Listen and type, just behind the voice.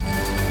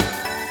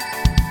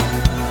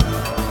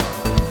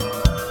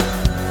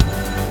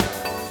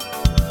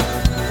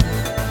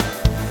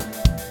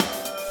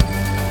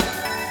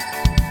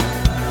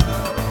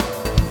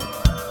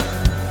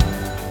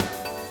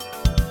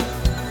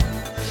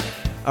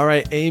All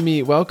right,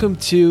 Amy, welcome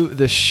to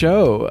the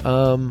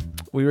show.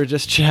 We were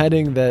just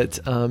chatting that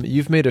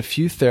you've made a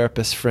few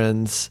therapist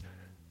friends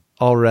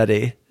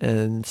already,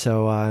 and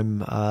so I'm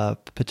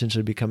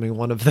potentially becoming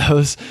one of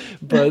those.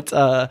 But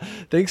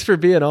thanks for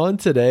being on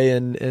today,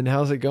 and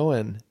how's it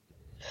going?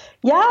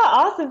 Yeah,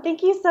 awesome.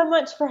 Thank you so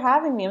much for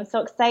having me. I'm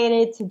so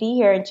excited to be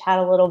here and chat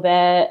a little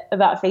bit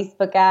about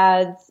Facebook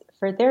ads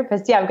for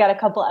therapists. Yeah, I've got a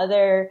couple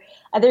other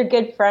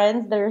good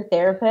friends that are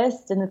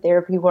therapists in the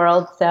therapy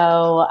world.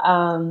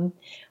 So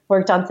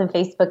worked on some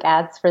Facebook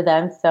ads for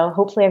them. So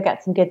hopefully I've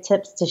got some good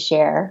tips to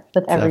share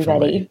with everybody.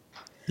 Definitely.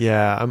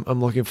 Yeah, I'm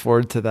looking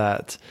forward to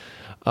that.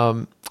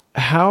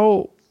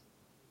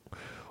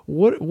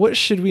 What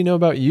should we know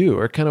about you,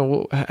 or kind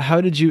of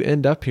how did you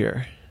end up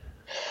here?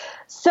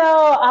 So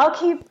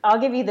I'll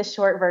give you the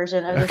short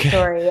version of the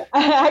story.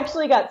 I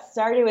actually got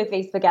started with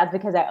Facebook ads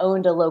because I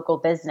owned a local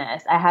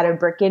business. I had a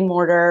brick and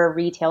mortar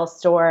retail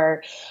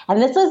store. And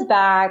this was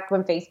back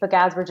when Facebook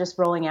ads were just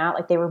rolling out,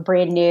 like they were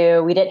brand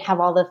new. We didn't have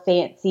all the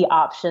fancy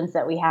options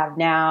that we have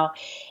now.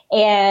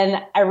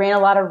 And I ran a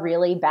lot of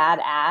really bad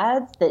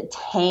ads that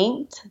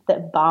tanked,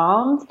 that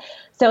bombed.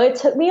 So it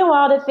took me a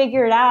while to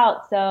figure it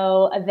out.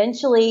 So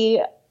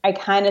eventually I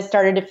kind of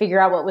started to figure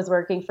out what was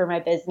working for my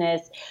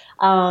business.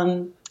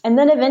 And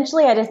then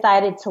eventually I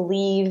decided to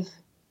leave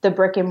the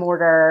brick and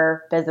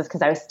mortar business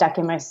because I was stuck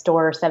in my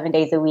store 7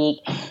 days a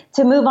week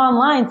to move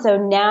online. So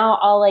now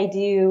all I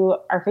do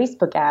are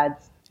Facebook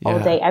ads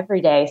all day,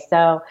 every day.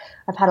 So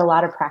I've had a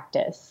lot of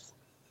practice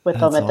with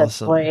them at this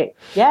point.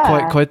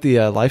 Yeah. Quite the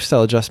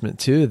lifestyle adjustment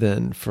too,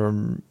 then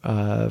from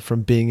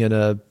being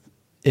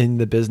in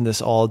the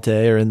business all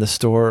day or in the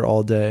store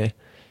all day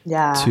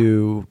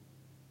to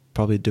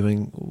probably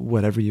doing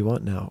whatever you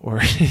want now, or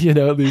at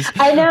least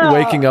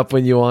waking up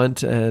when you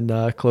want and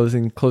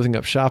closing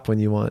up shop when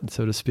you want,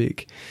 so to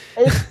speak.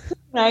 It's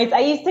nice. I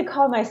used to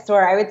call my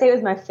store, I would say it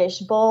was my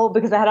fishbowl,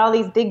 because I had all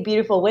these big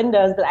beautiful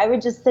windows, but I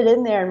would just sit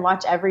in there and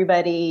watch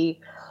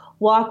everybody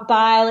walk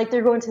by like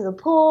they're going to the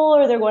pool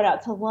or they're going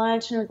out to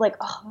lunch, and it was like,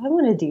 oh, I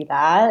want to do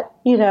that,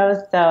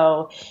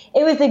 so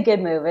it was a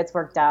good move. It's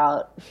worked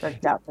out for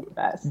the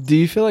best. Do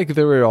you feel like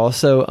there were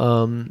also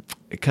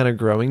kind of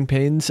growing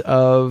pains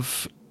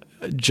of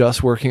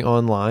just working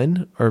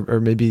online, or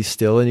maybe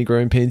still any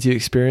growing pains you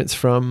experience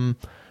from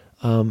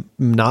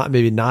not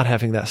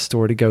having that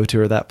store to go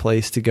to, or that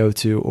place to go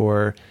to,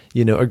 or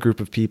a group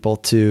of people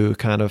to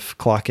kind of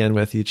clock in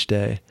with each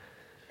day?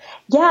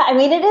 Yeah, I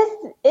mean,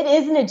 it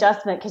is an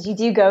adjustment because you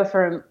do go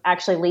from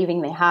actually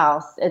leaving the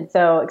house. And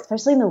so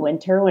especially in the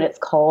winter when it's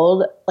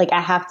cold, like I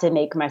have to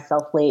make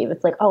myself leave.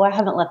 It's like, oh, I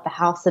haven't left the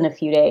house in a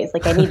few days.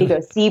 Like I need to go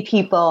see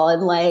people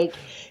and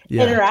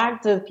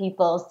interact with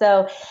people.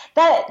 So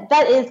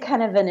that is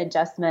kind of an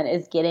adjustment,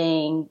 is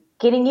getting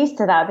used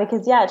to that,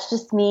 because it's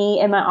just me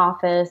in my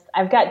office.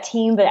 I've got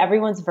team, but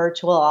everyone's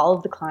virtual. All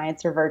of the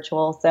clients are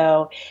virtual.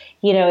 So,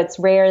 it's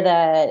rare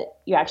that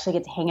you actually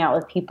get to hang out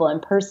with people in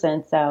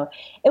person. So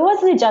it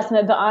was an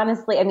adjustment, but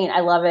honestly, I mean, I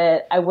love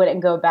it. I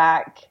wouldn't go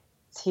back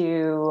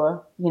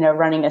to,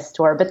 running a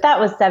store, but that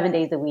was 7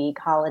 days a week,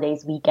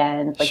 holidays,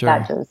 weekends, it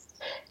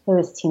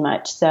was too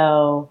much.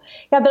 So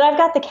but I've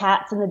got the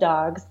cats and the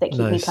dogs that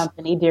keep me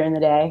company during the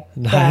day.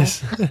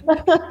 Nice.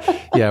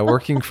 Yeah.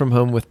 Working from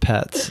home with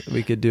pets.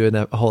 We could do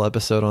a whole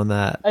episode on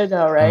that. I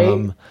know,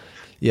 right?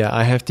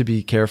 I have to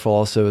be careful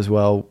also as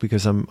well,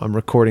 because I'm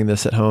recording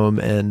this at home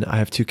and I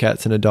have 2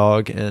 cats and a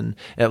dog, and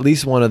at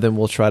least one of them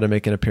will try to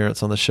make an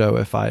appearance on the show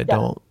if I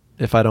don't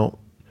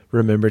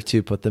remember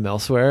to put them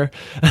elsewhere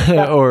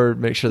or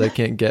make sure they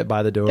can't get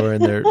by the door,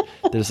 and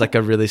there's like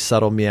a really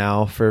subtle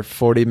meow for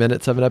 40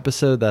 minutes of an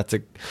episode.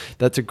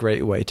 That's a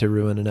great way to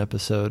ruin an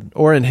episode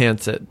or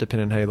enhance it,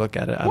 depending on how you look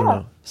at it. I don't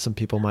know. Some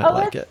people might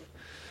like it.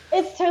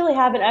 It's totally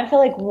happened. I feel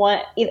like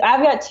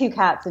I've got 2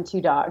 cats and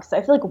 2 dogs. So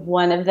I feel like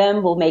one of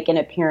them will make an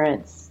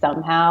appearance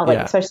somehow,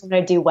 especially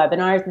when I do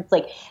webinars. It's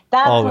like,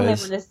 that's when they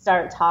want to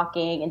start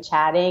talking and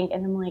chatting.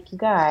 And I'm like, you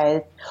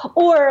guys,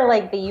 or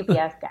like the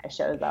UPS guy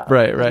shows up.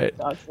 Right.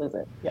 Dogs lose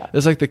it. Yeah.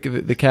 It's like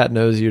the cat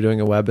knows you're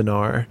doing a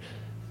webinar,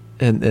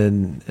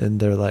 and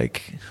they're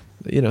like,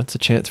 it's a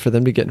chance for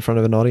them to get in front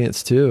of an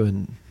audience too,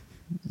 and,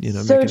 make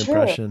an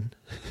impression.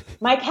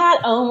 One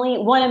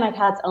of my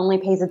cats only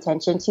pays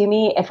attention to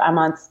me if I'm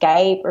on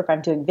Skype or if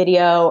I'm doing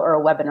video or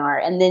a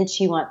webinar. And then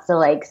she wants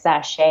to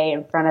sashay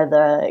in front of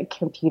the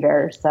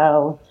computer.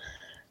 So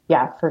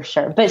yeah, for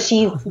sure. But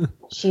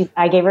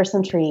I gave her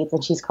some treats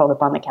and she's curled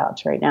up on the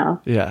couch right now.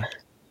 Yeah.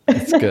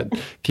 That's good.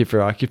 Keep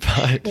her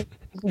occupied.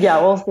 Yeah.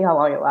 We'll see how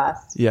long it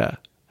lasts. Yeah.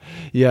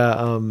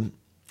 Yeah.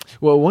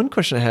 Well, one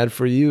question I had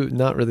for you,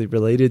 not really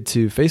related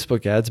to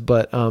Facebook ads,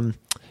 but,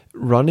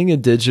 running a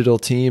digital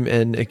team,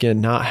 and again,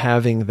 not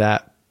having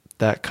that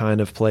kind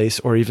of place,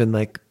 or even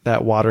like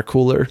that water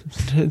cooler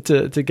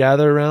to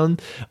gather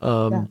around.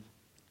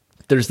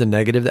 There's the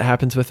negative that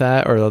happens with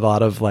that, or a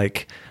lot of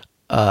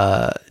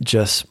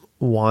just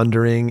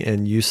wandering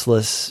and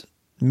useless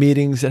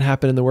meetings that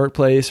happen in the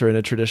workplace or in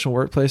a traditional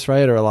workplace,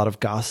 right? Or a lot of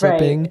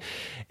gossiping. Right.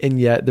 And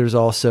yet there's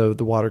also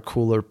the water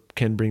cooler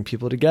can bring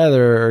people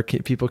together, or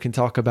people can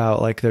talk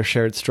about like their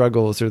shared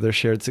struggles or their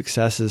shared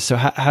successes. So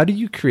how do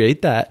you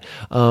create that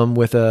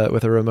with a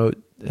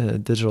remote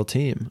digital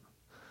team?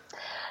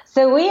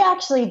 So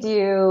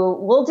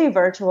we'll do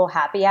virtual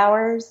happy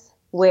hours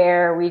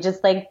where we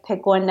just like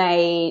pick one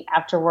night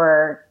after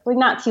work, like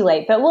not too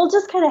late, but we'll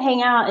just kind of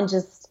hang out and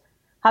just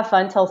have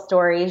fun, tell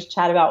stories,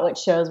 chat about what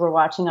shows we're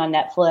watching on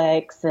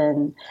Netflix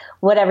and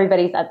what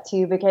everybody's up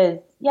to, because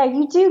yeah,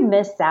 you do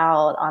miss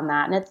out on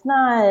that. And it's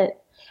not, I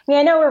mean,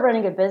 I know we're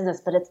running a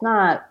business, but it's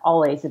not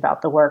always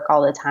about the work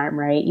all the time,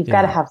 right? You've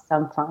got to have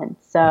some fun.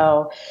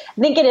 So I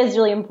think it is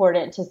really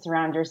important to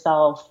surround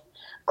yourself,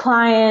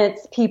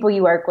 clients, people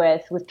you work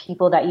with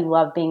people that you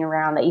love being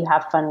around, that you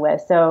have fun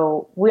with.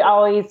 So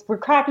we're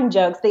cracking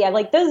jokes. But yeah,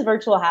 like those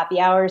virtual happy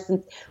hours,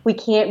 since we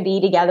can't be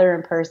together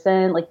in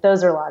person, like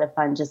those are a lot of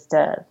fun just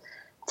to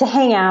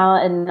hang out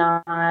and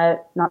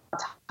not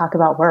talk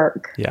about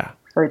work. Yeah.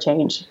 For a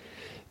change.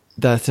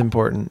 That's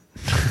important.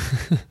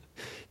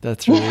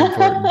 That's really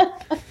important.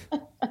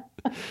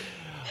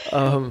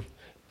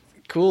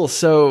 Cool.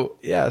 So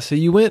so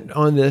you went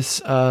on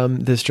this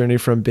this journey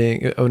from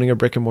owning a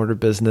brick and mortar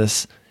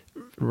business,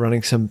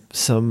 running some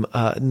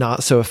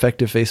not so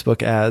effective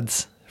Facebook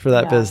ads for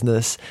that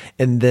business,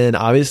 and then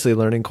obviously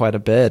learning quite a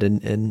bit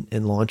in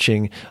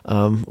launching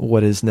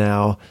what is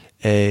now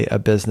a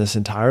business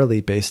entirely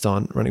based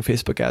on running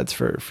Facebook ads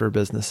for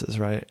businesses,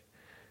 right?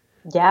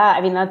 Yeah, I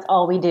mean that's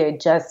all we do,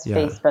 just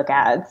Facebook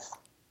ads.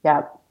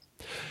 Yep.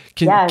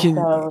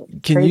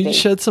 Can you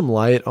shed some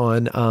light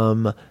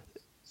on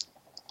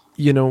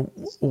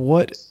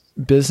what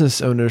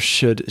business owners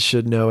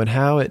should know and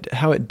how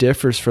it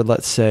differs for,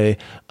 let's say,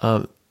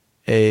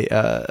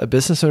 a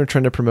business owner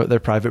trying to promote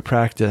their private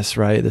practice,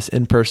 right? This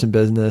in-person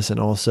business, and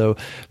also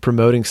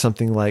promoting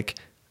something like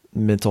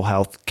mental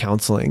health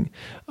counseling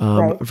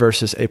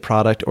versus a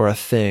product or a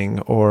thing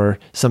or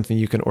something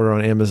you can order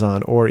on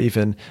Amazon, or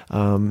even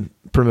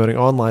promoting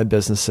online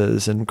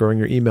businesses and growing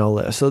your email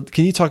list. So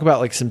can you talk about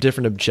like some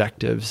different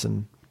objectives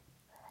and...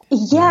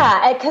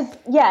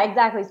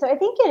 Exactly. So I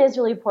think it is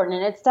really important,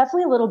 and it's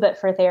definitely a little bit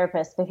for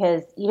therapists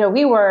because,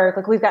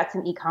 we've got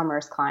some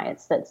e-commerce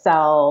clients that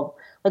sell,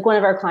 like one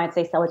of our clients,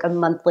 they sell like a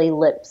monthly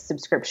lip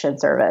subscription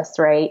service,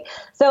 right?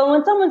 So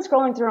when someone's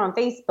scrolling through on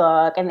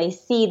Facebook and they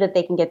see that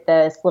they can get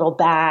this little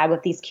bag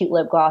with these cute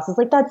lip glosses,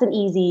 like that's an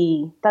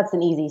easy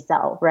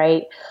sell,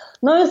 right?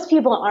 Most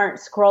people aren't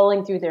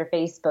scrolling through their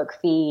Facebook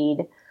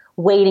feed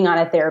waiting on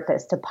a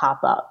therapist to pop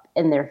up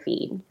in their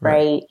feed,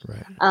 right?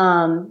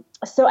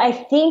 So I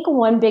think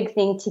one big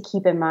thing to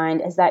keep in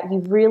mind is that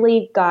you've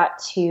really got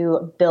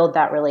to build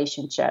that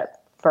relationship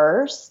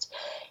first.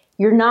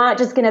 You're not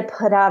just going to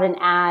put out an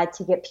ad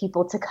to get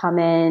people to come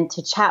in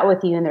to chat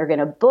with you and they're going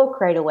to book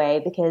right away,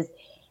 because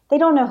they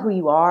don't know who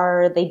you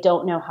are. They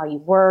don't know how you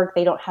work.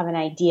 They don't have an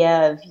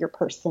idea of your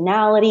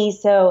personality.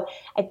 So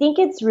I think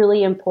it's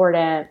really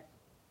important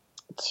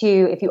to,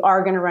 if you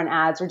are going to run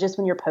ads or just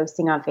when you're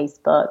posting on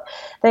Facebook,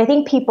 that I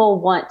think people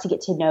want to get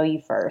to know you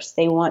first.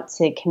 They want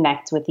to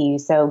connect with you.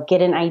 So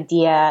get an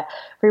idea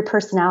for your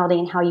personality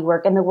and how you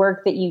work and the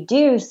work that you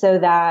do, so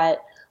that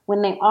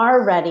when they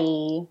are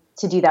ready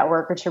to do that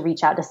work or to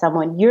reach out to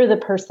someone, you're the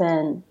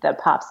person that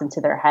pops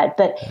into their head.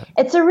 But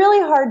it's a really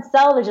hard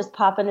sell to just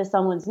pop into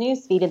someone's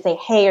newsfeed and say,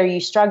 hey, are you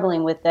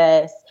struggling with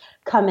this?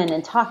 Come in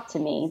and talk to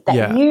me.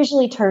 That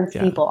usually turns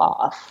people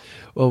off.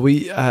 Well,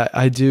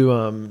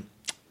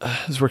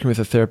 I was working with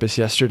a therapist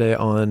yesterday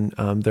on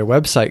their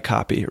website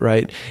copy,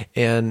 right?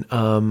 And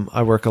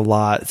I work a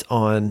lot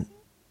on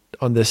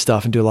this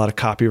stuff and do a lot of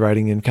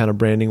copywriting and kind of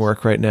branding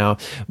work right now.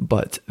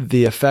 But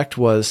the effect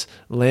was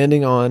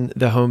landing on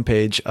the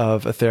homepage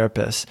of a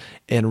therapist,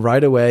 and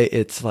right away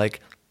it's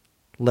like,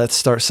 let's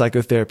start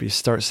psychotherapy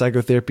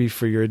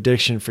for your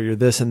addiction, for your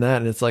this and that.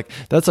 And it's like,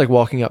 that's like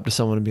walking up to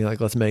someone and being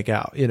like, let's make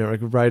out, like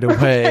right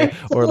away,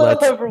 or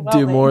let's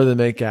do more than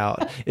make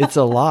out. It's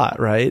a lot,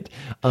 right?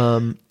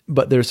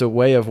 But there's a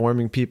way of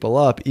warming people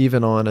up,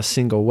 even on a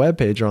single web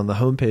page or on the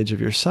homepage of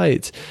your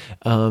site,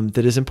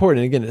 that is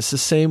important. And again, it's the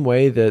same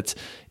way that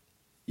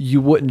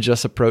you wouldn't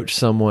just approach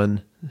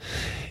someone,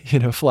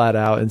 flat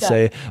out and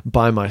say,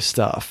 buy my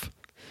stuff.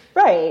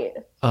 Right.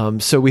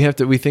 So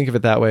we think of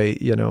it that way,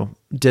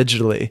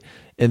 digitally.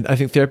 And I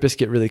think therapists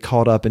get really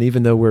caught up. And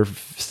even though we're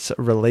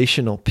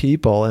relational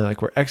people and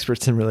like we're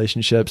experts in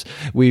relationships,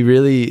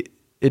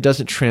 it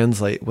doesn't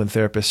translate when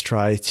therapists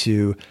try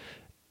to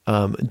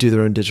do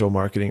their own digital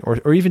marketing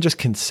or even just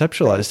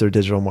conceptualize their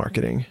digital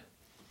marketing.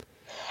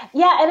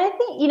 Yeah. And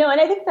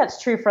I think that's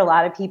true for a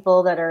lot of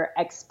people that are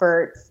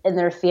experts in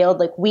their field.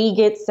 Like we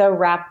get so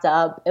wrapped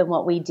up in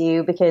what we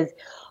do because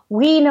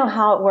we know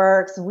how it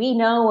works. We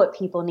know what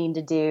people need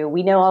to do.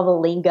 We know all the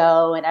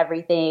lingo and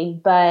everything.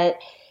 But,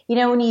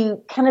 when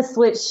you kind of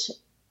switch,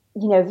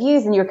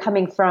 views and you're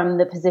coming from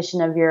the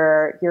position of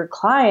your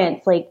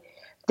clients, like,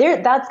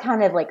 that's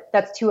kind of like,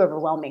 that's too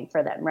overwhelming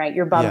for them, right?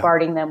 You're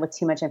bombarding them with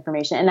too much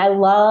information. And I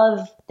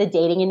love the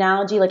dating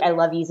analogy. Like I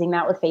love using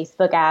that with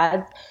Facebook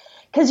ads,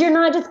 because you're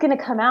not just going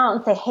to come out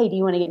and say, hey, do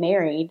you want to get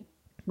married?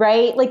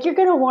 Right? Like you're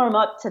going to warm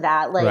up to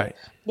that. Like Right.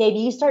 maybe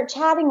you start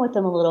chatting with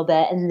them a little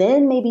bit and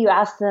then maybe you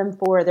ask them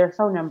for their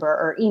phone number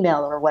or email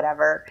or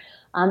whatever.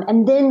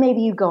 And then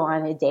maybe you go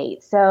on a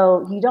date.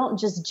 So you don't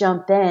just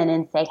jump in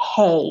and say,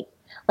 hey,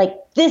 like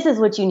this is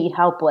what you need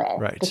help with.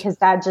 Right. Because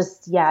that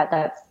just,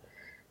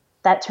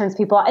 that turns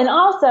people off. And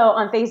also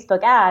on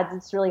Facebook ads,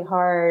 it's really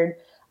hard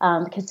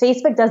because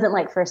Facebook doesn't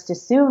like for us to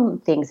assume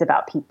things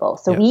about people.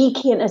 So we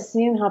can't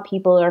assume how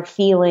people are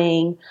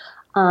feeling.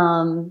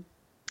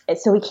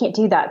 So we can't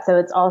do that. So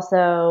it's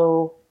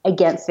also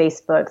against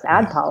Facebook's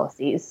ad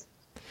policies.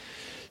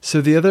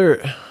 So the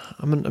other,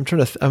 I'm going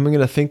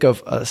to think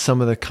of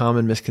some of the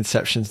common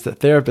misconceptions that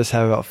therapists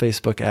have about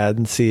Facebook ads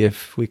and see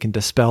if we can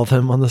dispel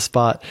them on the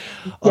spot.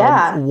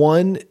 Yeah.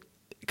 One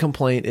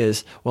complaint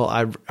is, well,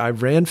 I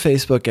ran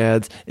Facebook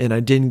ads and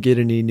I didn't get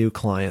any new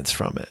clients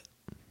from it.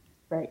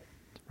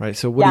 Right.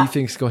 So what do you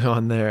think's going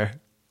on there?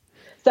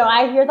 So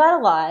I hear that a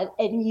lot.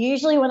 And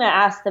usually when I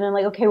ask them, I'm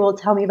like, okay, well,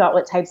 tell me about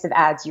what types of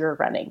ads you were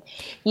running.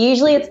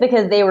 Usually it's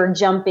because they were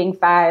jumping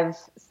 5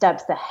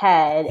 steps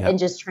ahead and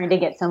just trying to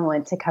get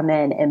someone to come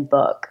in and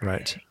book.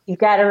 Right. You've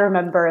got to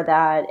remember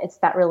that it's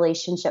that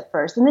relationship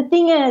first. And the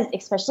thing is,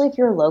 especially if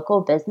you're a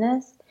local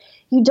business,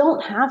 you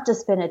don't have to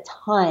spend a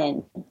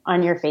ton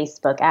on your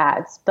Facebook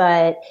ads.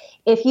 But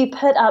if you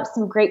put up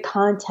some great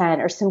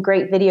content or some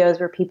great videos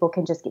where people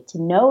can just get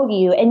to know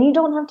you, and you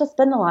don't have to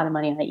spend a lot of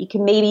money on it, you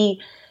can maybe,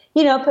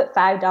 put $5,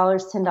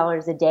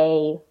 $10 a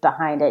day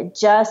behind it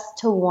just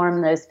to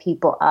warm those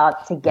people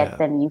up, to get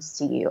them used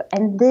to you.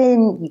 And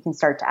then you can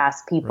start to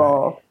ask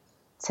people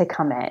to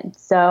come in.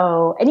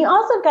 So, and you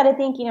also got to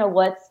think,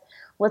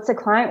 what's a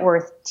client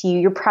worth to you?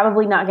 You're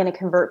probably not going to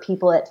convert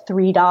people at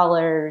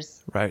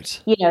 $3,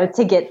 right?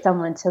 To get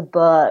someone to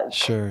book,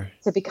 to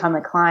become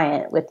a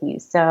client with you.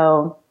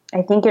 So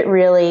I think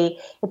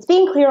it's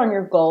being clear on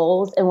your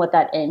goals and what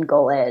that end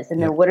goal is. And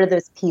then what are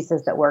those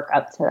pieces that work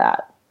up to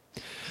that?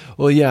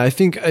 Well, yeah, I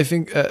think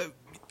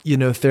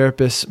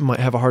therapists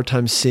might have a hard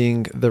time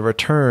seeing the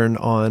return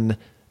on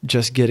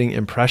just getting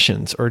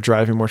impressions or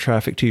driving more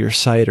traffic to your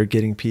site or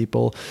getting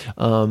people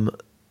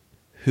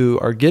who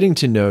are getting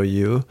to know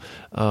you,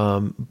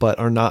 but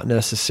are not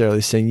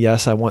necessarily saying,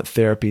 yes, I want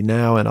therapy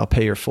now and I'll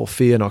pay your full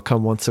fee and I'll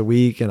come once a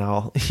week and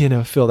I'll,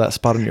 fill that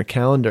spot on your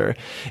calendar.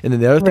 And then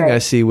the other thing I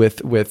see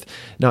with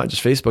not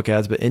just Facebook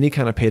ads, but any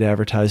kind of paid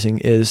advertising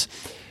is,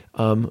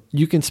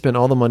 you can spend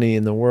all the money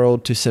in the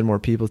world to send more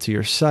people to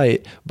your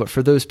site. But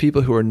for those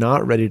people who are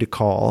not ready to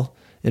call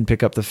and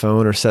pick up the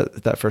phone or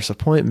set that first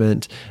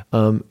appointment,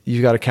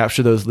 you've got to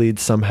capture those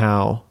leads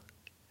somehow.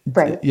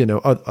 Right.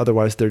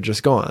 Otherwise they're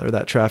just gone, or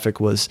that traffic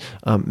was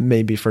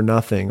maybe for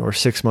nothing. Or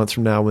 6 months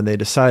from now, when they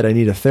decide I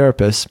need a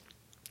therapist,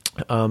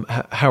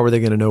 how are they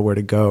going to know where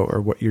to go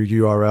or what your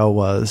URL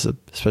was,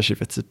 especially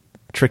if it's a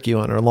tricky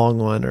one or a long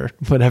one or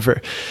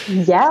whatever.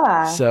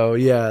 Yeah. So,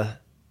 yeah.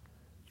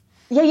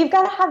 Yeah, you've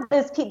got to have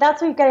those.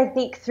 That's what you've got to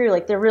think through.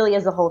 Like there really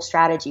is a whole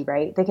strategy,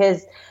 right?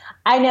 Because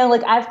I know,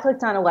 like I've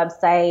clicked on a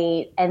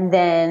website and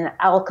then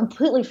I'll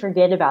completely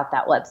forget about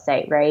that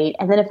website, right?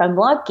 And then if I'm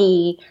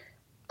lucky,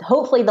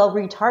 hopefully they'll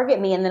retarget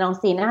me and then I'll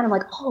see an ad. I'm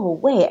like, oh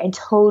wait, I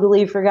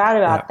totally forgot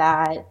about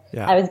that.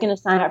 Yeah. I was going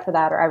to sign up for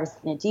that, or I was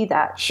going to do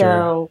that.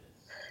 Sure.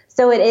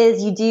 So it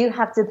is, you do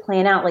have to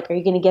plan out, like, are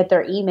you going to get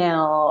their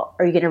email?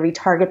 Are you going to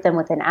retarget them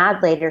with an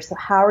ad later? So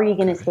how are you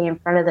going to stay in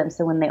front of them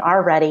so when they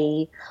are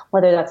ready,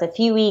 whether that's a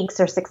few weeks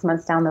or 6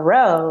 months down the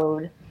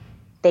road,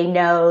 they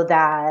know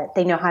how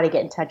to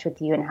get in touch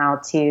with you and how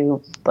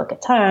to book a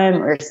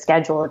time or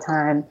schedule a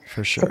time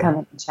to come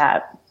in and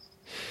chat.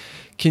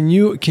 Can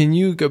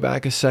you go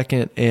back a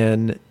second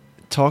and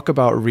talk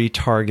about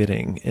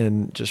retargeting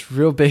and just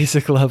real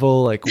basic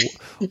level, like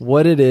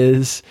what it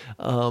is,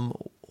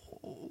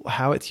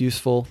 how it's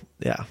useful?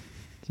 Yeah.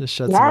 Just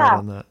shed some light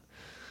on that.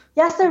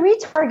 Yeah, so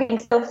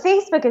retargeting. So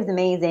Facebook is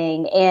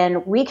amazing,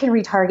 and we can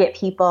retarget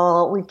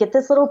people. We get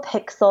this little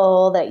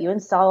pixel that you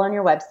install on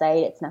your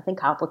website. It's nothing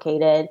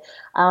complicated.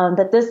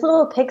 But this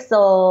little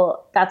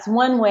pixel, that's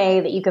one way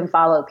that you can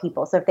follow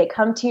people. So if they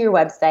come to your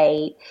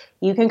website,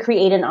 you can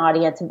create an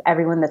audience of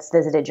everyone that's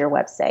visited your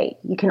website.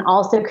 You can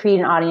also create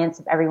an audience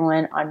of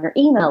everyone on your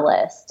email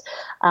list.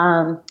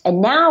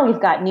 And now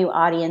we've got new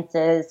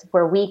audiences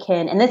where we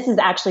can, and this is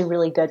actually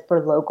really good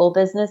for local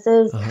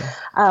businesses,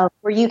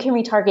 where you can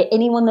retarget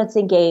anyone that's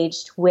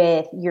engaged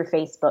with your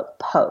Facebook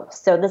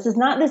post. So this is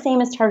not the same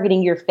as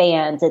targeting your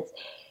fans. It's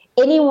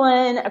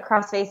anyone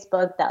across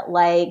Facebook that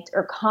liked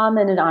or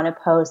commented on a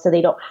post, so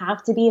they don't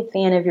have to be a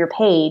fan of your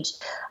page,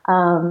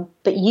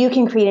 but you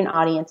can create an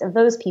audience of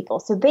those people.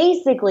 So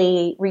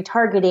basically,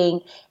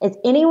 retargeting is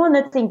anyone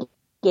that's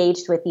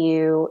engaged with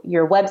you,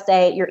 your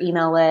website, your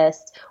email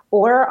list,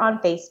 or on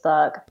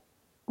Facebook.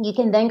 you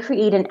can then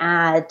create an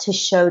ad to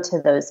show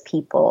to those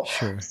people.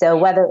 Sure. So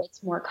whether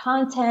it's more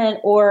content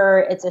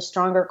or it's a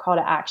stronger call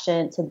to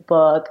action to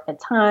book a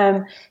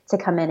time to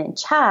come in and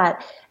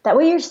chat, that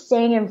way you're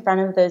staying in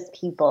front of those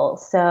people.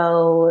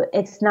 So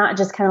it's not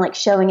just kind of like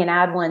showing an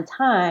ad one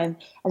time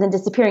and then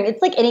disappearing.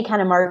 It's like any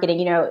kind of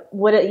marketing,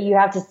 what you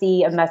have to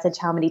see a message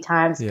how many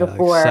times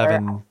before. Like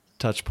 7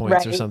 touch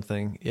points or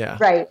something. Yeah.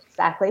 Right.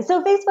 Exactly.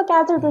 So Facebook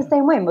ads are the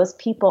same way. Most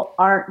people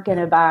aren't going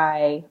to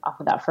buy off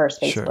of that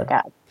first Facebook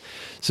ad.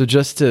 So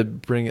just to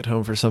bring it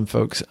home for some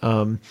folks,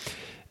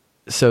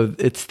 so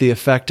it's the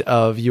effect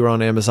of you were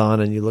on Amazon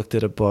and you looked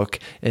at a book,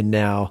 and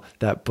now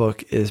that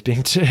book is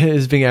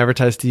being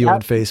advertised to you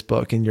on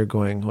Facebook, and you're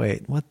going,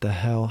 wait, what the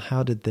hell?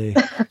 How did they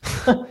do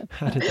that?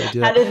 How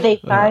did they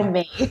find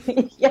me?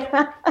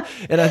 Yeah.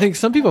 And I think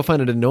some people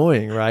find it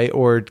annoying, right?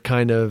 Or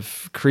kind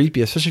of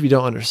creepy, especially if you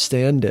don't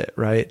understand it,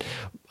 right?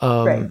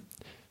 Right.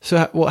 So,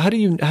 how do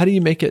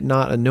you make it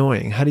not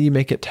annoying? How do you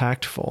make it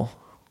tactful?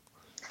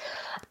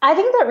 I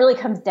think that really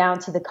comes down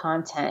to the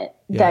content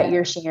that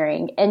you're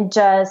sharing, and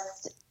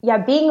just,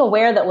 being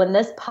aware that when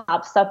this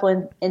pops up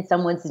in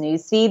someone's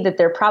newsfeed, that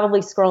they're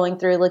probably scrolling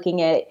through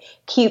looking at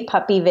cute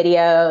puppy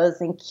videos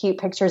and cute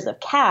pictures of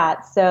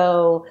cats.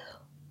 So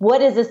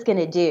what is this going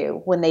to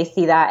do when they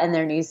see that in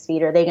their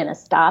newsfeed? Are they going to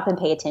stop and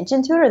pay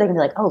attention to it? Or are they going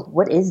to be like, oh,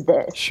 what is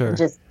this? Sure. And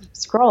just keep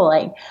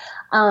scrolling.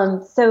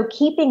 So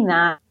keeping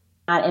that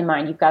in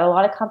mind, you've got a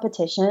lot of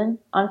competition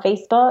on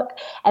Facebook,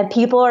 and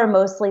people are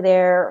mostly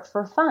there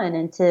for fun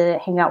and to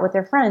hang out with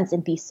their friends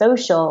and be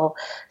social.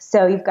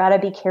 So you've got to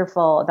be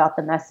careful about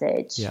the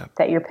message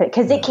that you're putting,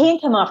 because it can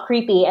come off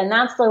creepy. And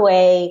that's the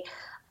way,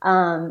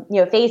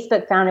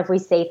 Facebook found if we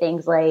say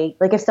things like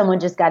if someone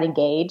just got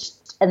engaged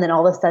and then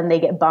all of a sudden they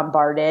get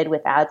bombarded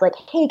with ads like,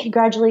 hey,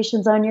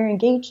 congratulations on your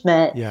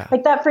engagement. Yeah.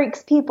 Like that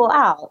freaks people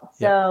out.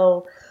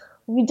 So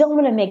we don't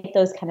want to make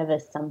those kind of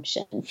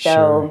assumptions.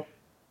 So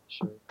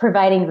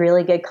providing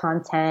really good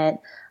content,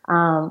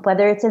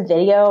 whether it's a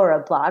video or a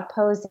blog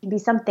post, it can be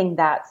something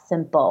that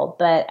simple.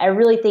 But I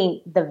really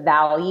think the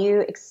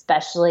value,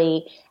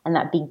 especially in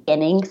that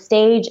beginning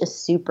stage, is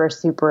super,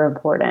 super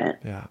important.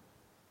 Yeah.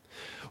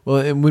 Well,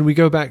 and when we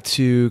go back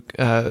to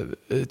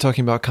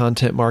talking about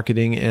content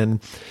marketing and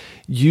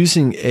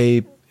using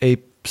a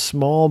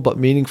small but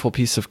meaningful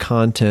piece of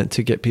content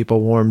to get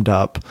people warmed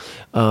up,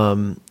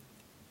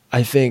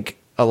 I think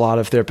a lot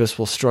of therapists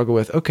will struggle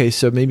with, okay,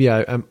 so maybe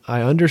I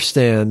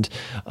understand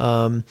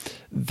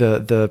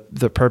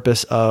the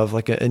purpose of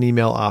like an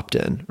email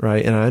opt-in,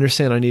 right? And I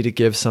understand I need to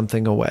give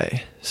something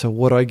away. So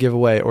what do I give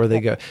away? Or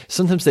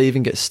sometimes they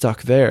even get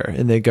stuck there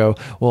and they go,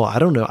 well, I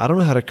don't know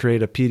how to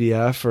create a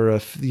PDF or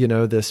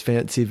this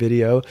fancy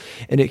video.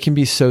 And it can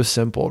be so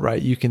simple,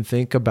 right? You can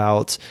think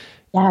about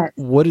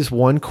what is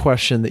one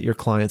question that your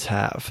clients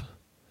have,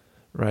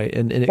 right?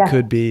 And it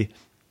could be,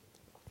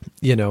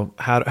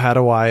 how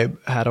do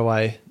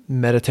I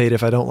meditate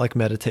if I don't like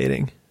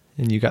meditating?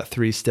 And you got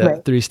three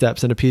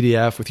steps in a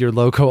PDF with your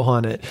logo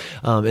on it.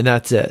 And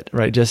that's it,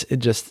 right?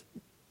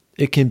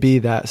 It can be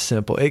that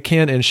simple. It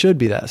can and should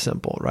be that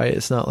simple, right?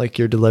 It's not like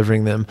you're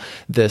delivering them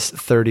this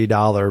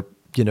 $30,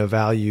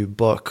 value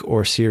book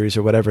or series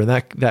or whatever. And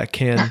that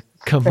can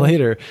come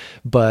later.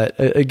 But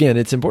again,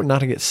 it's important not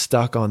to get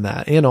stuck on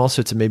that. And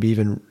also to maybe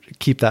even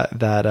keep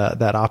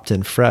that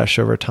opt-in fresh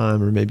over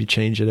time, or maybe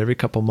change it every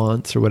couple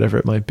months or whatever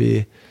it might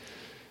be.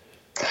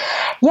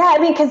 Yeah, I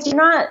mean, because you're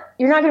not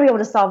going to be able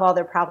to solve all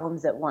their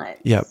problems at once.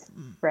 Yep.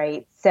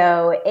 Right.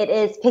 So it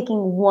is picking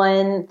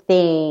one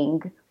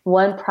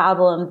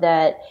problem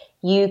that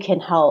you can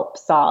help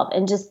solve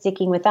and just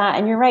sticking with that.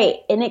 And you're right.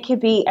 And it could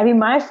be,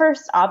 my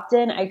first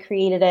opt-in, I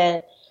created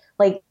it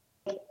like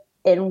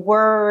in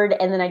Word,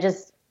 and then I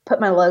just put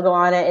my logo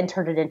on it and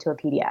turned it into a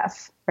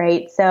PDF.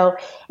 Right. So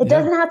it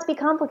doesn't have to be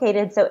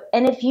complicated. So,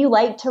 and if you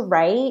like to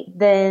write,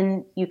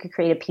 then you could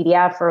create a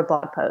PDF or a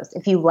blog post.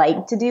 If you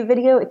like to do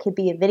video, it could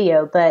be a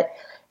video,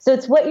 so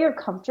it's what you're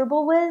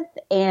comfortable with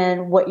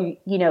and what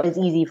is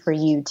easy for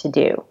you to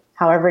do.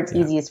 However, it's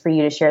easiest for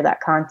you to share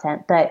that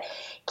content, but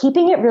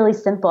keeping it really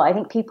simple. I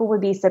think people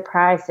would be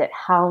surprised at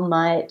how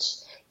much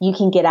you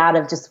can get out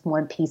of just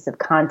one piece of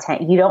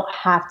content. You don't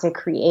have to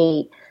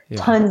create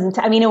tons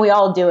and we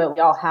all do it. We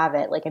all have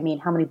it.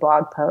 How many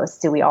blog posts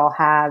do we all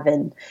have,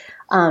 and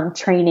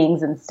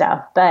trainings and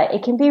stuff, but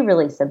it can be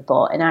really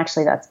simple. And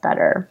actually that's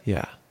better.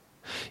 Yeah.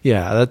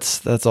 Yeah,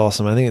 that's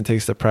awesome. I think it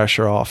takes the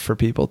pressure off for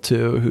people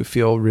too, who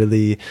feel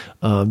really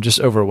just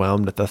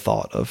overwhelmed at the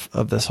thought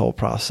of this whole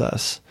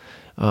process.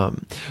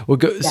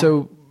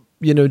 So,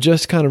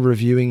 just kind of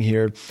reviewing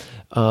here,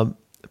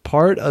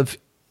 part of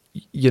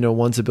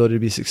one's ability to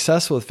be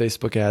successful with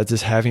Facebook ads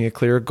is having a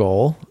clear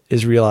goal,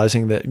 is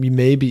realizing that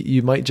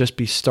you might just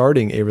be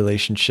starting a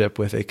relationship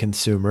with a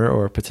consumer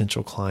or a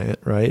potential client,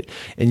 right?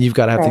 And you've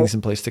got to have things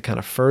in place to kind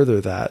of further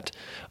that.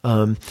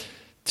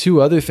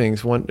 Two other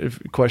things.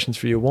 Questions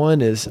for you.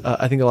 One is,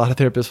 I think a lot of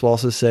therapists will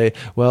also say,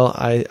 well,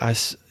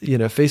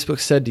 Facebook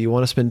said, do you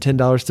want to spend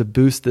 $10 to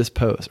boost this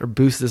post or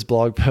boost this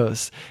blog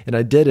post? And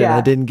I did it and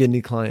I didn't get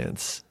any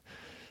clients.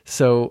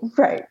 So,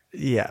 Right.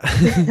 yeah.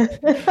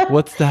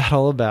 What's that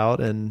all about?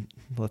 And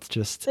let's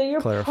just So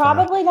you're clarify.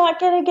 probably not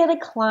going to get a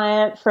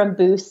client from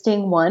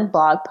boosting one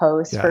blog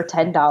post for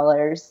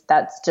 $10.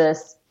 That's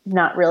just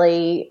not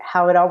really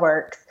how it all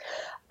works.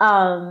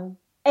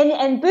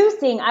 And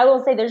boosting, I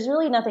will say there's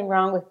really nothing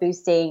wrong with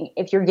boosting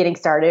if you're getting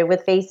started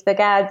with Facebook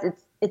ads.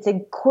 It's a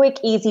quick,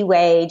 easy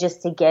way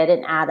just to get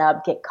an ad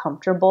up, get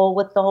comfortable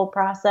with the whole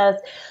process.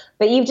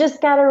 But you've just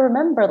got to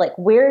remember, like,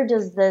 where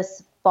does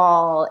this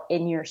fall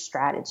in your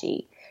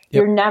strategy? Yep.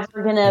 You're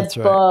never going to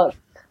book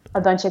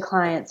a bunch of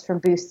clients from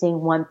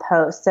boosting one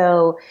post.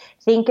 So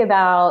think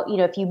about,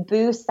 if you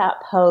boost that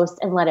post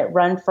and let it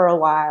run for a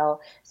while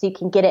so you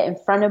can get it in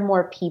front of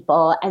more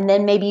people, and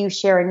then maybe you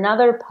share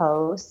another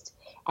post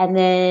and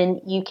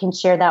then you can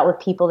share that with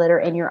people that are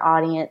in your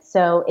audience.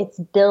 So it's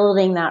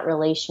building that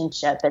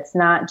relationship. It's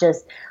not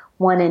just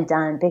one and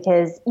done,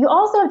 because you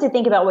also have to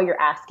think about what you're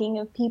asking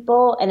of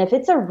people. And if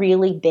it's a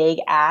really big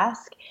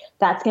ask,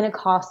 that's going to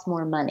cost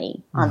more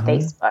money on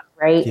Facebook,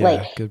 right?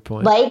 Yeah, good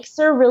point. Likes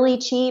are really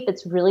cheap.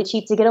 It's really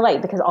cheap to get a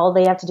like because all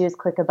they have to do is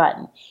click a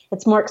button.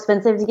 It's more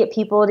expensive to get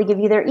people to give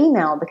you their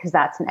email because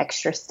that's an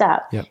extra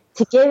step. Yep.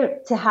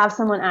 To have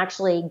someone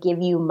actually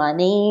give you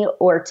money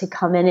or to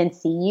come in and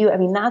see you, I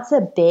mean, that's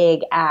a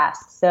big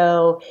ask.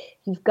 So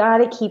you've got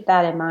to keep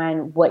that in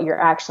mind, what you're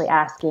actually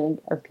asking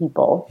of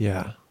people.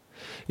 Yeah.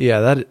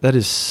 Yeah, that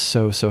is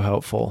so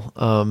helpful.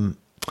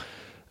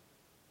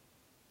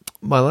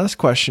 My last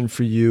question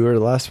for you, or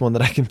the last one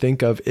that I can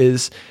think of,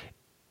 is,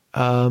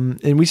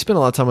 and we spend a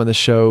lot of time on the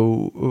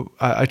show,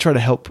 I try to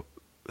help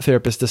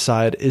therapists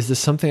decide, is this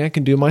something I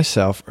can do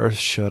myself or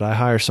should I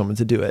hire someone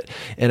to do it?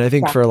 And I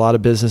think for a lot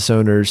of business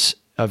owners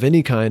of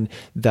any kind,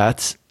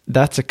 that's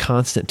a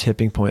constant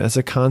tipping point. That's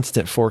a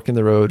constant fork in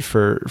the road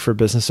for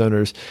business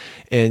owners.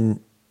 And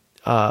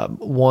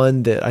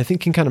one that I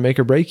think can kind of make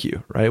or break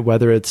you, right?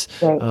 Whether it's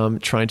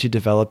trying to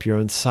develop your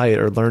own site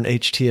or learn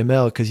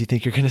HTML because you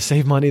think you're going to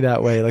save money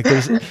that way, like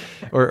there's,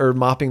 or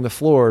mopping the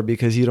floor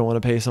because you don't want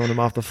to pay someone to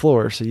mop the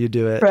floor, so you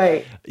do it.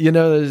 Right.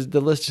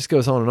 The list just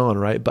goes on and on,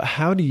 right? But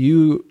how do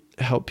you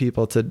help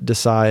people to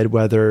decide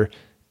whether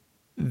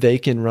they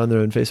can run their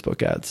own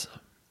Facebook ads?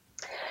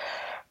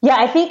 Yeah,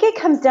 I think it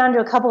comes down to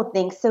a couple of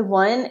things. So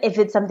one, if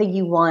it's something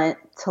you want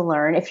to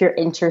learn, if you're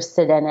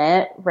interested in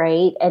it,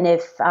 right? And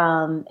if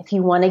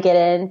you want to get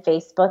in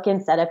Facebook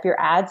and set up your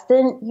ads,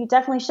 then you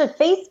definitely should.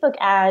 Facebook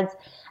ads,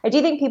 I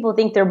do think people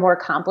think they're more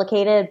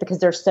complicated because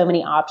there's so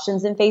many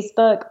options in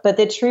Facebook. But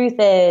the truth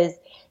is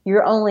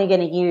you're only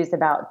going to use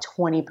about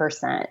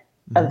 20%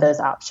 of those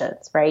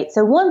options, right?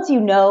 So once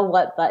you know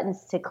what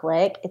buttons to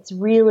click, it's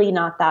really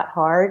not that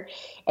hard.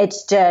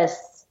 It's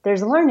just,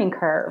 there's a learning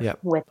curve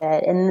with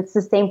it. And it's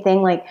the same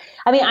thing.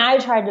 I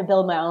tried to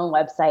build my own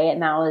website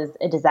and that was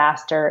a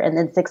disaster. And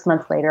then 6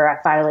 months later,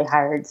 I finally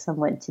hired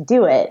someone to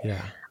do it.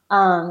 Yeah.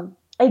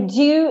 I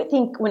do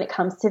think when it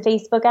comes to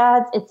Facebook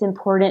ads, it's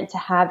important to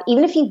have,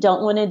 even if you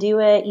don't want to do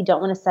it, you don't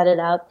want to set it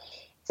up,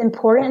 it's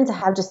important to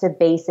have just a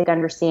basic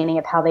understanding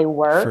of how they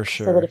work. For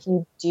sure. So that if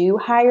you do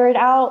hire it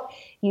out,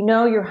 you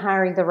know you're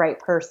hiring the right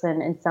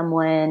person and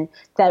someone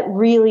that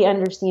really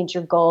understands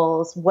your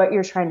goals, what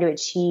you're trying to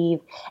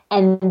achieve,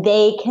 and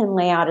they can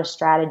lay out a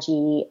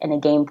strategy and a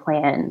game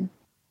plan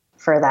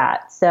for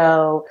that.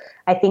 So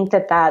I think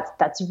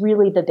that's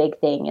really the big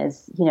thing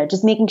is,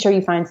 just making sure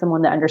you find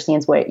someone that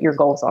understands what your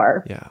goals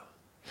are. Yeah.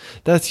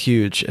 That's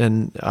huge.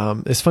 And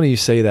it's funny you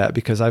say that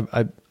because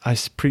I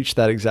preach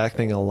that exact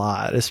thing a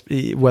lot,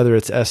 whether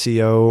it's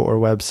SEO or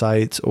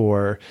websites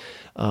or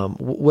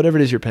whatever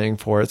it is you're paying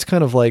for. It's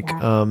kind of like,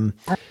 I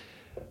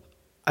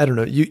don't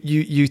know,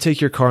 you take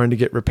your car in to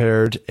get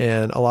repaired,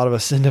 and a lot of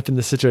us end up in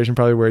the situation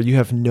probably where you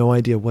have no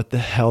idea what the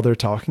hell they're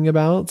talking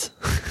about.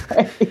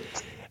 Right.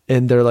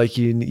 And they're like,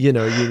 you need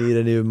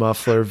a new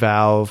muffler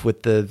valve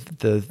with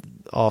the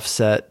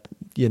offset,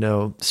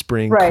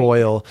 spring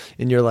coil.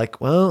 And you're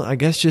like, well, I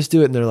guess just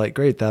do it. And they're like,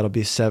 great, that'll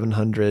be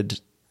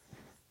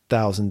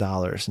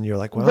 $700,000. And you're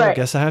like, well, I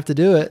guess I have to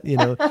do it,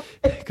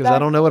 because I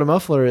don't know what a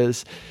muffler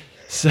is.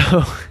 So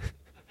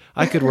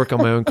I could work on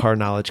my own car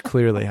knowledge.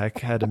 Clearly I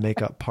had to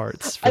make up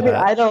parts for that.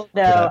 I don't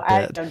know.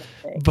 I don't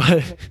think.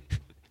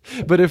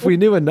 But if we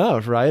knew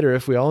enough, right? Or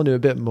if we all knew a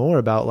bit more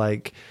about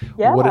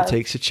what it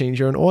takes to change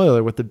your own oil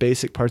or what the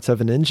basic parts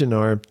of an engine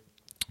are,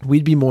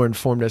 we'd be more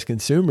informed as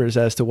consumers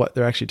as to what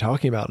they're actually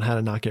talking about and how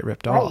to not get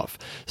ripped off.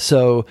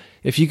 So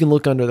if you can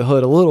look under the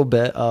hood a little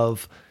bit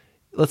of,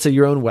 let's say,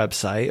 your own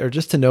website, or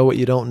just to know what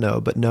you don't know,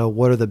 but know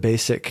what are the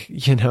basic,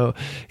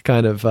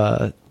 kind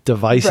of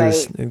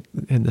devices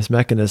in this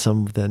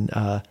mechanism, then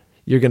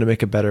you're going to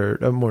make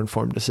a more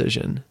informed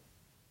decision.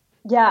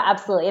 Yeah,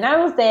 absolutely. And I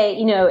will say,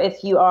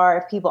 if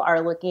people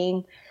are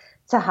looking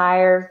to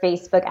hire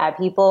Facebook ad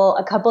people,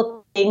 a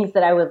couple things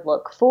that I would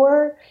look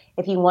for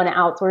if you want to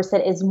outsource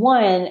it is,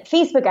 one,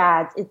 Facebook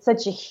ads, it's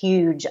such a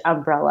huge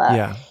umbrella.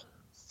 Yeah.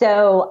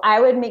 So I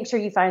would make sure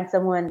you find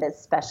someone that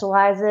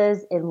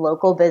specializes in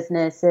local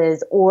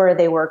businesses or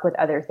they work with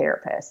other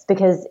therapists,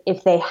 because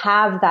if they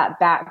have that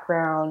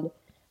background,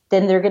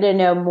 then they're going to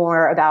know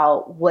more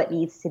about what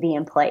needs to be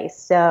in place.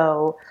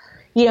 So,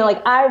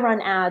 like I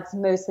run ads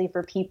mostly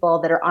for people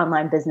that are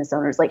online business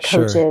owners, like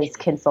Sure. coaches,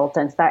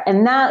 consultants,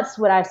 and that's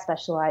what I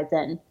specialize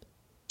in.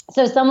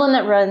 So someone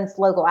that runs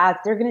local ads,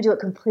 they're going to do it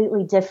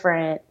completely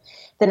different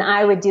than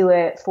I would do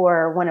it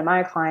for one of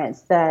my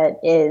clients that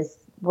is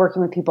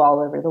working with people all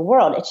over the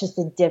world. It's just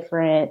a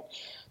different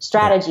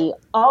strategy.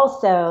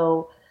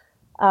 Also,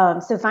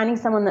 so finding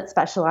someone that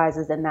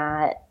specializes in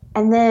that.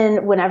 And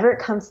then whenever it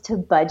comes to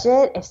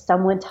budget, if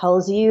someone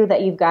tells you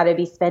that you've got to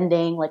be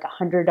spending like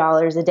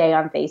 $100 a day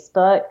on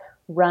Facebook,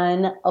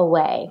 run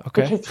away.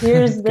 Okay. Because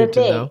here's the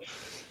thing.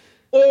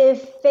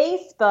 If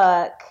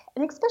Facebook,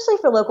 and especially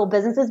for local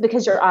businesses,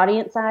 because your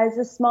audience size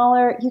is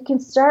smaller, you can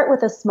start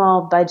with a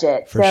small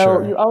budget. For so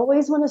sure. You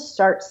always want to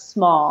start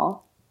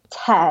small,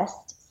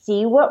 test,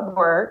 see what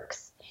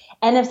works.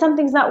 And if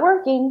something's not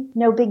working,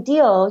 no big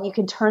deal. You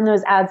can turn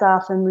those ads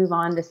off and move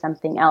on to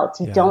something else.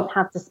 You don't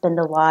have to spend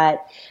a lot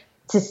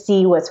to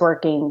see what's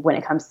working when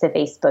it comes to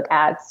Facebook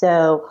ads.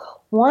 So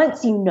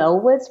once you know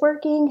what's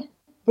working,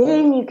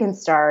 then you can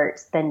start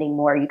spending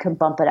more. You can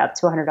bump it up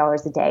to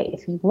 $100 a day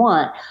if you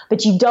want,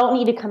 but you don't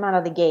need to come out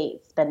of the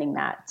gate spending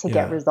that to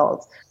get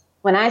results.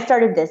 When I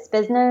started this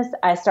business,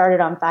 I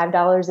started on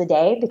 $5 a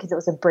day because it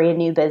was a brand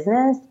new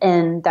business,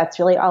 and that's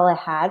really all I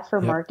had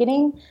for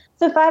marketing.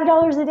 So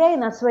 $5 a day,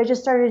 and that's what I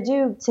just started to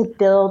do to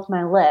build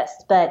my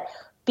list. But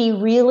be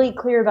really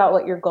clear about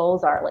what your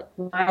goals are. Like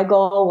my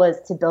goal was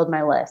to build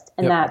my list,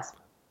 and that's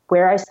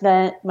where I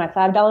spent my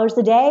 $5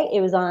 a day.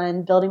 It was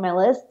on building my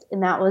list,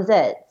 and that was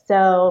it.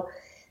 So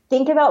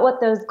think about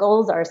what those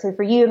goals are. So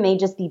for you, it may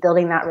just be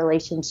building that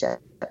relationship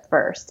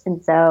first.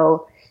 And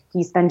so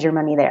you spend your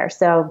money there.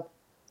 So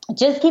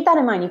just keep that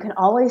in mind. You can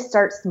always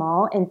start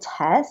small and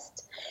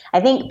test. I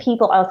think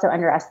people also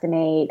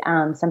underestimate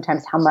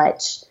sometimes how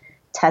much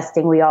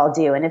testing we all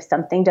do. And if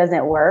something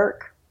doesn't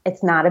work,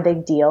 it's not a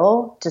big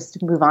deal.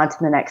 Just move on to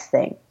the next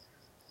thing.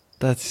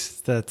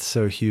 That's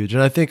so huge.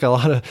 And I think a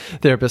lot of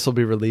therapists will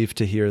be relieved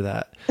to hear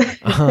that.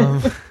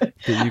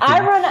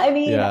 I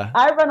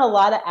run a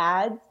lot of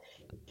ads,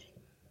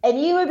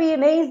 and you would be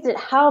amazed at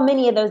how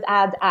many of those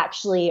ads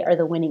actually are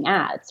the winning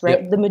ads,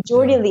 right? The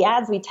majority of the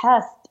ads we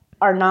test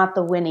are not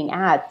the winning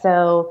ads.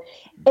 So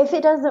if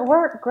it doesn't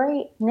work,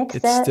 great, nix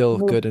it. It's still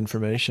good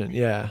information.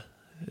 Yeah.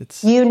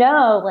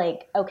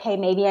 Like, okay,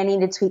 maybe I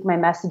need to tweak my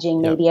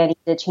messaging. Maybe I need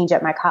to change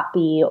up my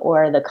copy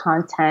or the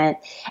content.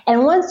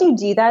 And once you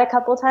do that a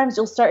couple of times,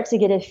 you'll start to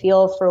get a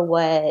feel for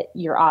what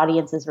your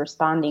audience is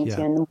responding to.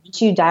 And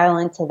once you dial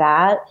into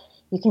that,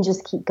 you can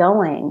just keep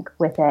going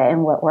with it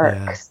and what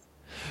works.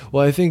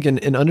 Well, I think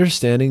in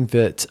understanding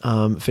that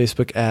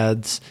Facebook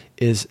ads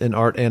is an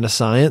art and a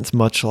science,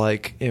 much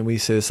like, and we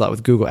say this a lot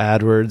with Google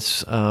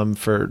AdWords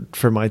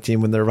for my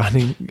team when they're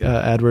running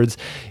AdWords,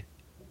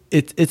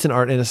 it's an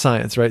art and a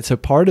science, right? So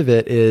part of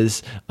it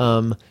is,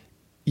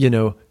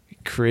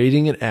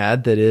 creating an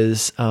ad that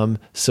is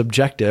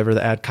subjective, or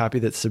the ad copy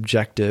that's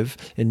subjective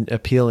and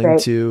appealing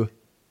to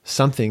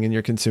something in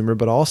your consumer,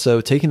 but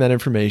also taking that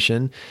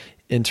information,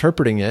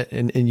 interpreting it,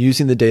 and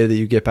using the data that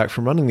you get back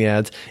from running the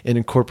ads and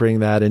incorporating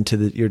that into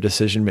your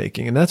decision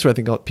making. And that's where I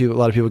think a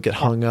lot of people get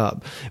hung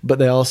up. But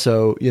they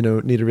also,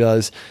 need to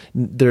realize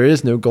there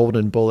is no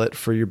golden bullet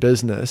for your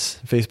business.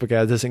 Facebook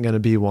ads isn't going to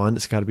be one.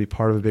 It's got to be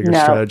part of a bigger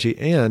strategy.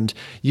 And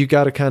you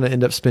got to kind of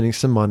end up spending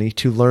some money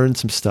to learn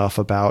some stuff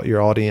about your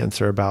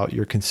audience or about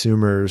your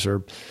consumers,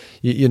 or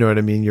you know what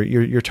I mean,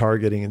 your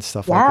targeting and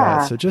stuff like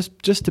that. So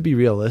just to be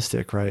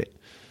realistic, right?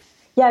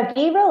 Yeah,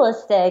 be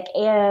realistic.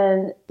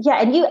 And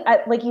you,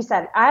 like you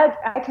said,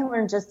 I can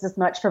learn just as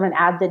much from an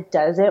ad that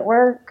doesn't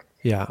work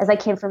as I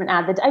can from an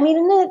ad that,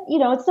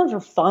 it's never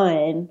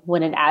fun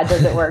when an ad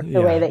doesn't work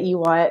the way that you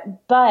want,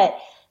 but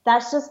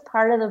that's just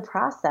part of the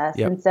process.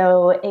 And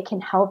so it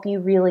can help you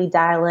really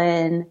dial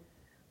in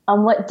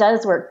on what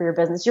does work for your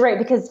business. You're right,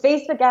 because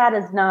Facebook ad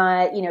is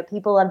not,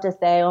 people love to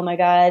say, oh my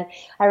God,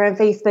 I run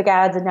Facebook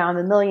ads and now I'm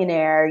a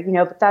millionaire,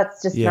 but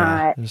that's just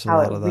not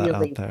how it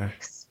really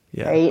works.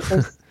 Right?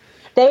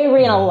 They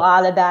ran a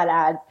lot of bad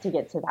ads to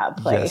get to that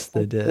place. Yes,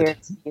 they did.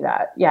 To do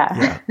that.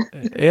 Yeah.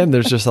 And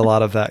there's just a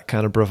lot of that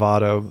kind of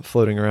bravado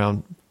floating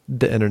around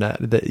the internet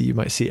that you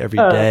might see every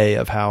day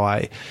of how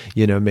I,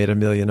 made $1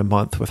 million a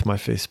month with my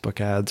Facebook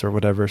ads or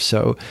whatever.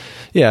 So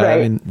I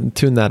mean,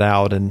 tune that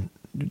out and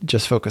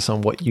just focus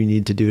on what you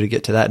need to do to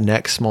get to that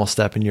next small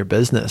step in your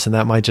business. And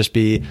that might just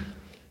be,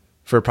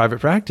 for private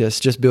practice,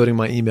 just building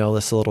my email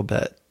list a little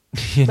bit.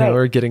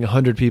 Or getting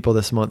 100 people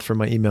this month for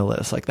my email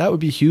list. Like that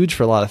would be huge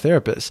for a lot of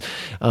therapists,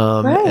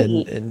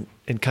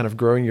 and kind of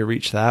growing your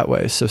reach that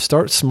way. So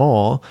start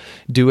small,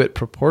 do it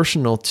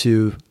proportional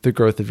to the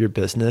growth of your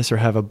business, or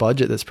have a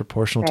budget that's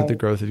proportional to the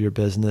growth of your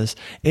business,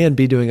 and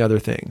be doing other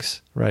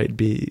things, right?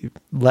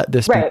 Let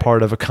this be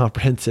part of a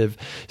comprehensive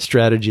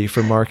strategy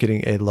for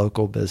marketing a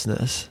local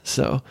business.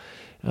 So,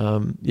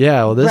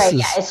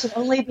 it should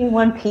only be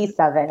one piece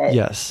of it.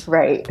 Yes.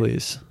 Right.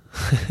 Please.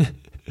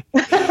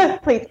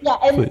 Please. Yeah.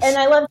 And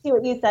I love to see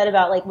what you said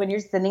about like when you're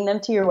sending them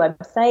to your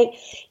website,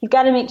 you've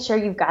got to make sure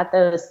you've got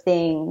those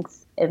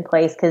things in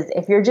place. Because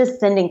if you're just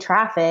sending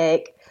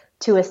traffic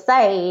to a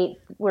site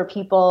where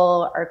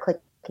people are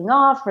clicking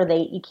off, or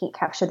you can't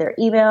capture their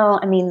email,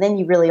 I mean, then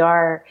you really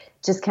are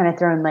just kind of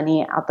throwing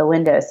money out the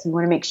window. So you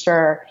want to make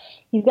sure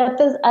you've got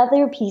those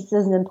other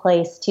pieces in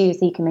place too,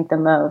 so you can make the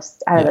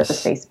most out of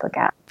those Facebook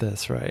ads.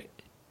 That's right.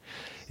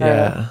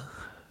 Yeah.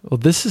 Well,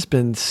 this has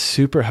been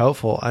super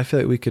helpful. I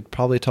feel like we could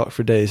probably talk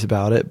for days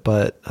about it,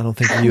 but I don't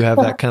think you have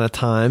that kind of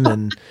time.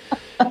 And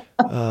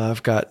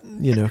I've got,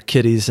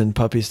 kitties and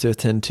puppies to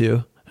attend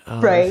to.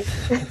 Right.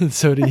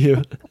 So do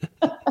you.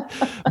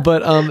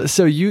 But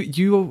so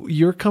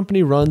your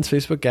company runs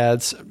Facebook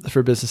ads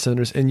for business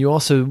owners, and you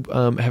also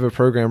have a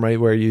program, right,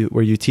 where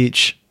you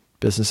teach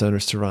business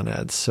owners to run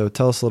ads. So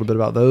tell us a little bit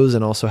about those,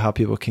 and also how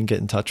people can get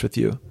in touch with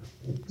you.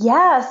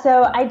 Yeah,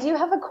 so I do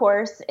have a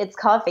course. It's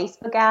called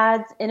Facebook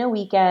Ads in a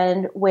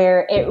Weekend,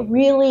 where it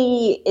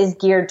really is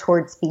geared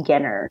towards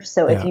beginners.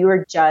 So if you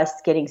are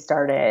just getting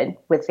started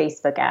with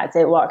Facebook ads,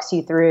 it walks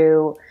you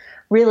through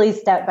really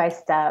step by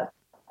step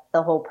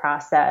the whole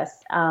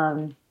process.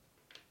 And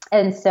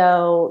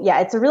so,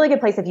 it's a really good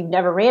place if you've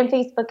never ran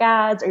Facebook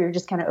ads or you're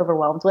just kind of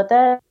overwhelmed with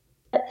it.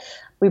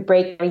 We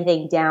break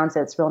everything down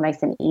so it's real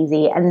nice and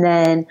easy. And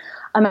then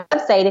on my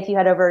website, if you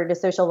head over to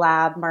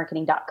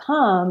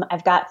sociallabmarketing.com,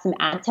 I've got some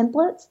ad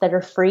templates that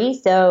are free.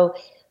 So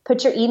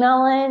put your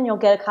email in, you'll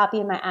get a copy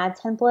of my ad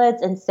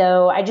templates. And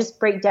so I just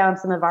break down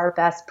some of our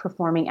best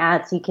performing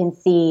ads. So you can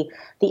see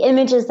the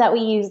images that we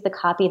use, the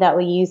copy that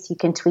we use. So you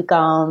can tweak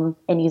them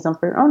and use them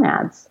for your own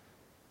ads.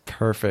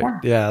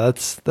 Perfect. Yeah,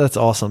 that's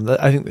awesome.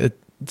 I think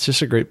it's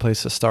just a great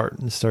place to start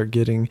and start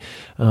getting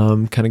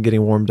kind of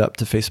getting warmed up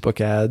to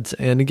Facebook ads.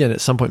 And again, at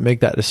some point,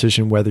 make that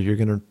decision whether you're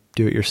going to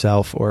do it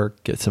yourself or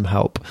get some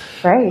help.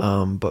 Right.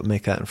 But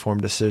make that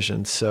informed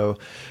decision. So,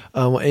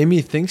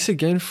 Amy, thanks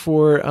again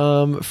for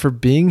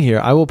being here.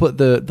 I will put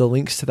the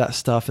links to that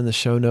stuff in the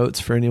show notes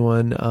for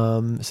anyone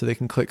so they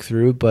can click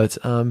through. But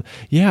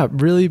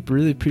really,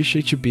 really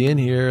appreciate you being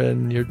here,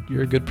 and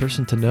you're a good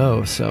person to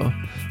know. So,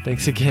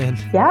 thanks again.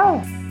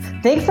 Yeah.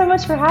 Thanks so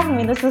much for having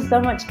me. This was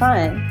so much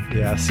fun.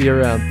 Yeah. See you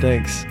around.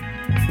 Thanks.